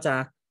เราก็จะ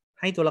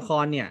ให้ตัวละค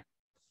รเนี่ย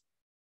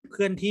เค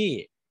ลื่อนที่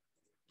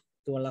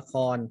ตัวละค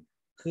ร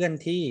เคลื่อน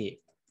ที่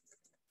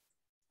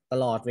ต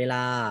ลอดเวล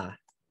า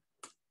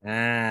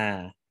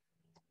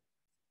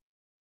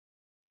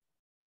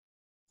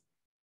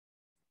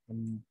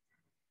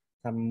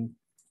ท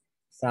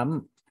ำซ้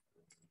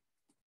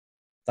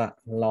ำต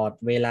ลอด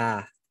เวลา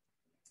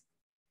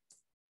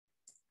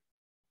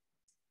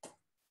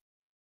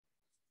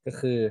ก็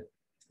คือ1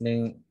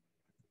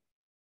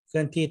เคลื่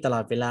อนที่ตลอ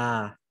ดเวลา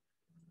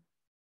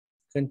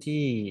เคลื่อน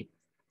ที่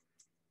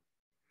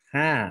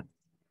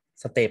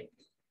5สเต็ป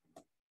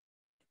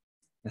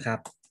นะครับ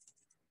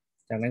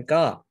จากนั้น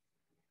ก็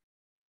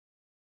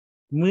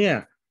เมื่อ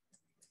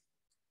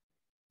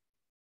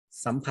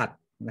สัมผัส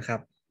นะครั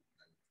บ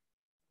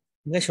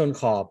เมื่อชน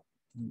ขอบ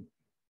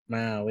ม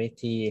าเว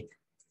ที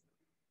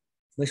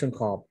เมื่อชนข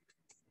อบ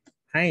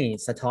ให้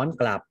สะท้อน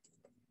กลับ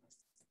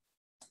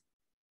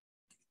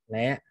แล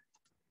ะ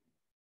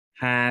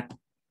หาก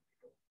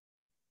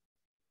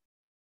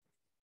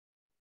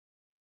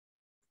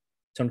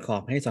ชนขอ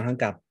บให้สะท้อน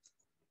กลับ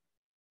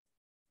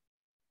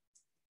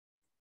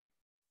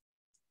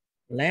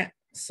และ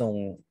ส่ง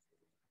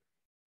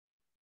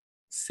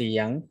เสี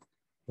ยง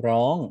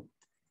ร้อง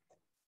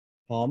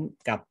พร้อม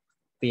กับ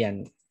เปลี่ยน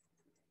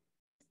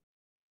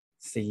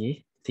สี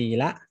ที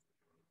ละ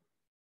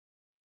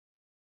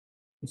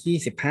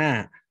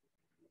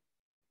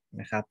25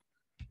นะครับ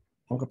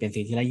พร้อมกับเปลี่ยน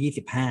สีทีละ25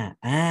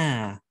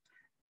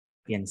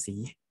เปลี่ยนสี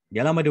เดี๋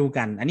ยวเรามาดู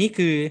กันอันนี้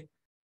คือ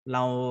เร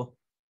า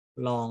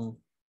ลอง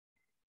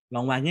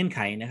วางเงื่อนไข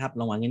นะครับ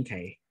ลองวางเงื่อนไข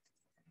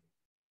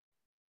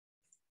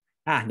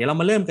เดี๋ยวเรา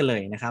มาเริ่มกันเล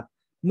ยนะครับ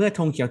เมื่อธ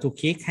งเขียวถูก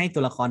คลิกให้ตั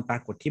วละครปรา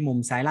กฏที่มุม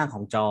ซ้ายล่างข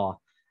องจอ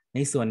ใน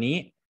ส่วนนี้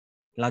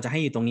เราจะให้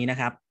อยู่ตรงนี้นะ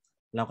ครับ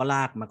เราก็ล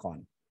ากมาก่อน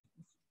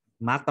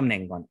มาร์กตำแหน่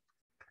งก่อน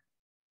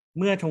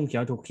เมื่อธงเขีย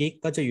วถูกคลิก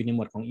ก็จะอยู่ในหม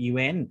วดของอีเว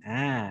นต์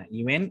อี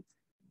เวนต์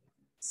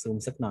ซูม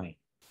สักหน่อย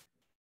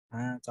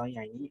จอให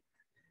ญ่นี้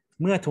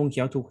เมื่อธงเ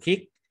ขียวถูกคลิก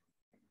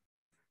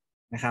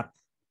นะครับ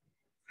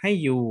ให้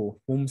อยู่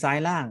มุมซ้าย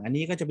ล่างอัน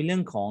นี้ก็จะเป็นเรื่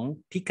องของ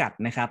พิกัด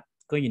นะครับ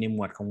ก็อยู่ในหม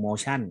วดของ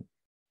motion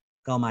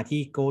ก็มา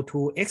ที่ go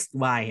to x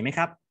y เห็นไหมค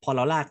รับพอเร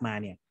าลากมา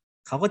เนี่ย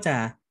เขาก็จะ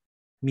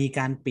มีก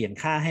ารเปลี่ยน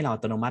ค่าให้เราอั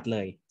ตโนมัติเล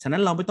ยฉะนั้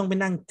นเราไม่ต้องไป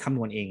นั่งคำน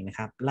วณเองนะค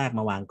รับลาก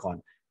มาวางก่อน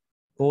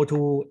go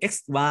to x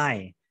y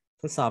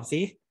ทดสอบ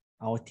สิ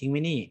เอาทิ้งไ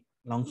ว้นี่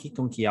ลองคลิกต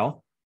รงเขียว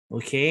โอ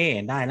เค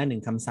ได้แล้ว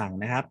1คำสั่ง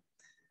นะครับ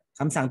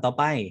คำสั่งต่อ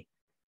ไป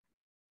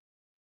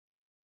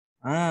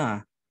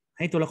ใ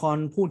ห้ตัวละคร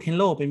พูด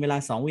hello เป็นเวลา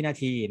2วินา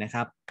ทีนะค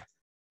รับ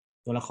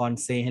ตัวละคร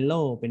say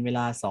hello เป็นเวล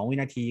า2วิ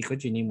นาทีก็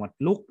อยู่ในหมวด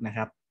look นะค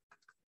รับ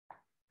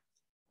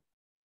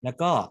แล้ว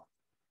ก็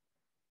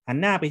หัน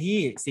หน้าไป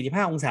ที่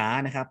45องศา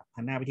นะครับ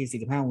หันหน้าไป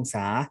ที่45องศ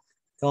า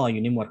ก็อ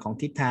ยู่ในหมวดของ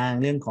ทิศทาง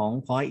เรื่องของ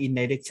point in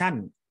direction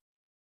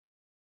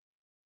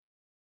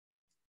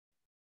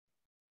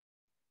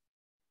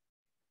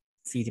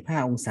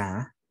 45องศา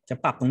จะ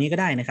ปรับตรงนี้ก็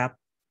ได้นะครับ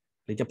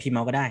หรือจะพิมพ์เอ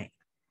าก็ได้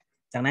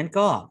จากนั้น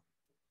ก็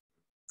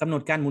กำหน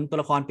ดการหมุนตัว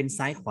ละครเป็น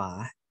ซ้ายขวา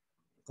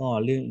ก็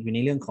เรื่องอยู่ใน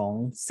เรื่องของ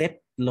set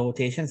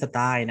rotation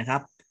style นะครั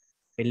บ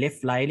เป็น left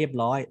right เรียบ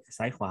ร้อย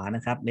ซ้ายขวาน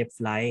ะครับ left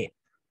right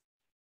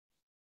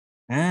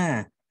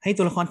ให้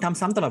ตัวละครทำ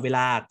ซ้ำตลอดเวล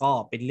าก็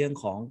เป็นเรื่อง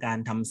ของการ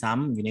ทำซ้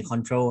ำอยู่ใน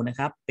control นะค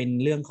รับเป็น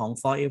เรื่องของ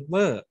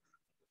forever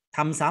ท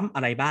ำซ้ำอ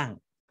ะไรบ้าง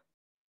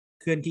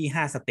เคลื่อนที่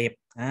5สเต็ป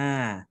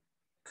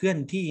เคลื่อน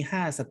ที่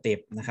5สเต็ป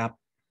นะครับ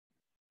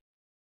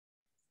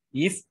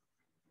if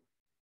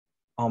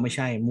ไม่ใ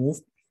ช่ move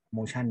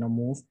motion no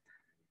move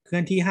เคลื่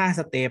อนที่5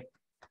สเต็ป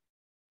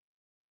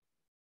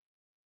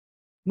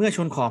เมื่อช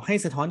นขอบให้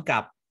สะท้อนกลั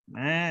บ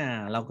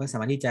เราก็สา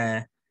มารถที่จะ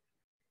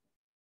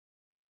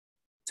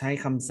ใช้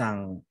คำสั่ง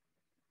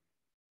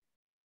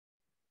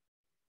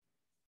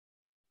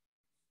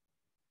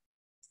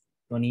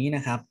ตัวนี้น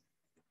ะครับ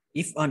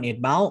if on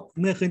edge bound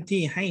เมื่อเคลื่อน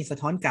ที่ให้สะ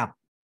ท้อนกลับ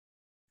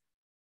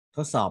ท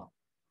ดสอบ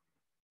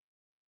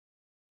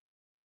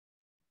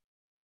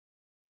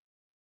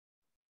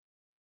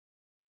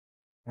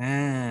ใ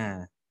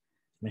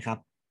ช่ไหมครับ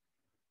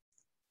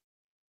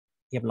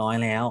เรียบร้อย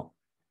แล้ว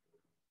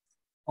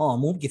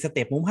มูฟกี่สเ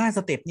ต็ปมูฟ5ส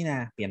เต็ปนี่น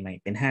ะเปลี่ยนใหม่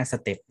เป็น5ส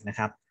เต็ปนะค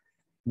รับ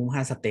มูฟ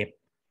5สเต็ป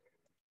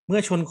เมื่อ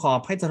ชนขอ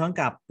บให้สะท้อน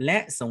กลับและ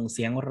ส่งเ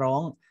สียงร้อ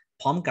ง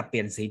พร้อมกับเป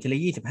ลี่ยนสีทีละ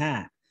25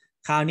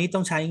คราวนี้ต้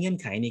องใช้เงื่อน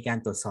ไขในการ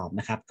ตรวจสอบ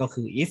นะครับก็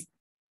คือ if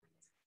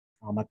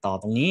เอามาต่อ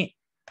ตรงนี้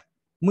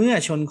เมื่อ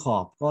ชนขอ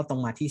บก็ต้อง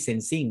มาที่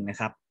sensing นะ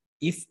ครับ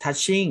if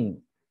touching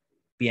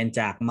เปลี่ยน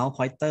จาก mouse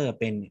pointer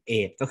เป็น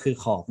edge ก็คือ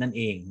ขอบนั่นเ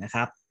องนะค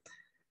รับ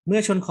เมื่อ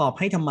ชนขอบ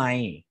ให้ทำไม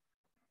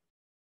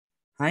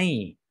ให้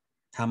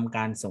ทำก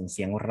ารส่งเ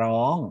สียงร้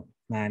อง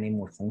มาในโหม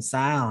ดของ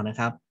sound นะ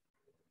ครับ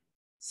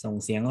ส่ง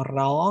เสียง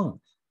ร้อง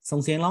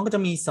ก็จ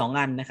ะมี2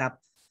อันนะครับ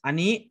อัน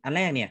นี้อันแ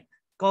รกเนี่ย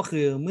ก็คื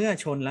อเมื่อ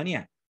ชนแล้วเนี่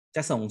ยจ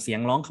ะส่งเสียง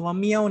ร้องคำว่า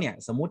เมี้ยวเนี่ย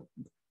สมมุติ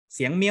เ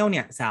สียงเมี้ยวเ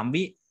นี่ย3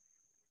วิ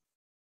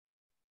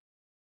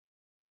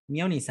เ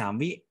มี้ยวนี่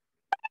3วิ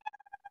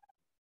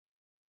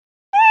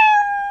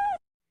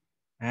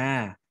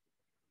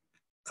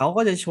เขา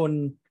ก็จะชน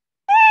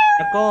แ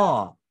ล้วก็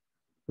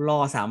รอ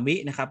3วิ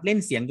นะครับเล่น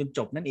เสียงจนจ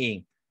บนั่นเอง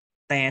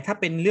แต่ถ้า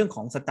เป็นเรื่องข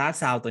อง start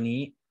sound ตัว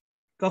นี้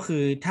ก็คื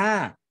อ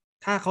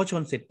ถ้าเขาช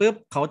นเสร็จปุ๊บ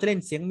เขาจะเล่น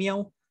เสียงเมี้ยว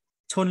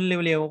ชนเ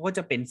ร็วๆก็จ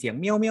ะเป็นเสียง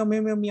เมี้ยวเมี้ยวเมี้ย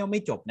วเมี้ยวเมี้ยวไม่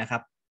จบนะครั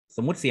บส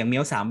มมุติเสียงเมี้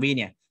ยว3วิเ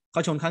นี่ยเข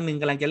าชนครั้งหนึ่ง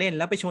กำลังจะเล่นแ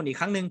ล้วไปชนอีก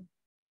ครั้งหนึ่ง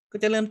ก็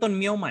จะเริ่มต้น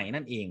เมี้ยวใหม่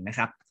นั่นเองนะค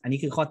รับอันนี้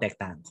คือข้อแตก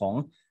ต่างของ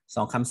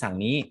2คำสั่ง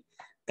นี้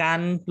การ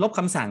ลบค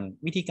ำสั่ง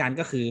วิธีการ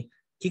ก็คือ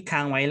คลิกค้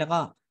างไว้แล้วก็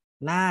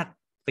ลาก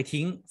ไป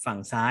ทิ้งฝั่ง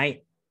ซ้าย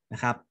นะ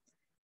ครับ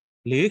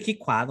หรือคลิก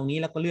ขวาตรงนี้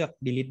แล้วก็เลือก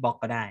delete box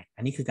ก็ได้อั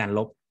นนี้คือการล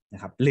บน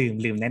ะครับ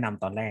ลืมแนะน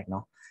ำตอนแรกเนา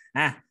ะ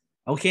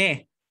โอเค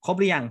ครบ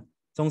หรือยัง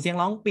ส่งเสียง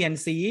ร้องเปลี่ยน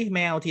สีแม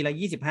วทีละ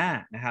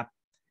25นะครับ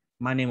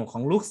มาในหมวดข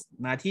อง looks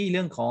มาที่เ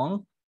รื่องของ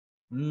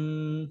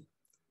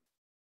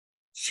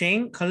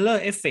change color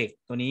effect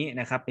ตัวนี้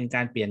นะครับเป็นก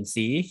ารเปลี่ยน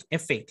สีเอ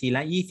ฟเฟกต์ทีล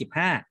ะ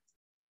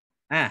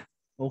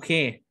25โอเค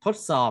ทด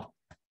สอบ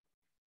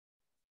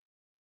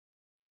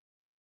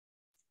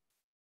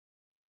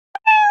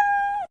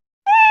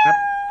ครับ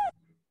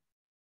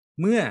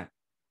เมื่อ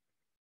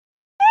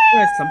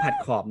สัมผัส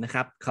ขอบนะค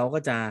รับเขาก็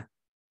จะ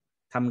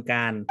ทำก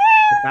าร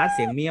สตาร์ทเ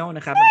สียงเมี้ยวน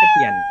ะครับแล้วก็เป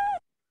ลี่ยน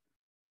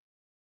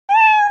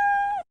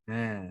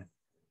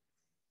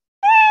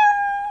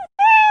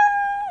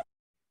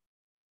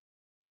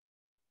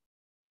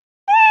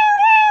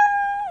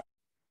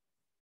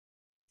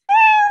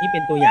นี่เป็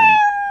นตัวอย่าง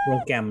โปร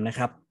แกรมนะค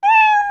รับ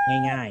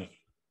ง่ายๆ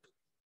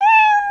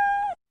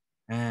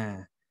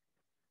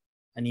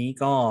อันนี้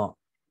ก็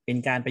เป็น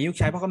การประยุกต์ใ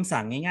ช้เพราะคำ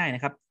สั่งง่ายๆน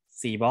ะครับ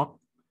4บล็อก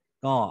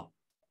ก็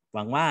ห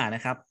วังว่าน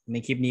ะครับใน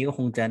คลิปนี้ก็ค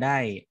งจะได้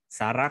ส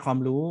าระความ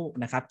รู้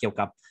นะครับเกี่ยว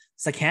กับ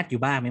สแคทอ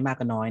ยู่บ้างไม่มาก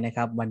ก็น้อยนะค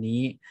รับวัน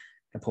นี้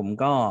ผม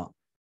ก็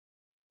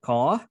ขอ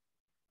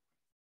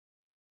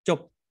จบ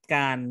ก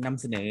ารนำ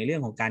เสนอเรื่อ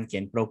งของการเขี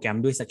ยนโปรแกรม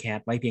ด้วยสแคท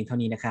ไว้เพียงเท่า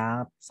นี้นะครั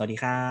บสวัสดี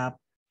ครับ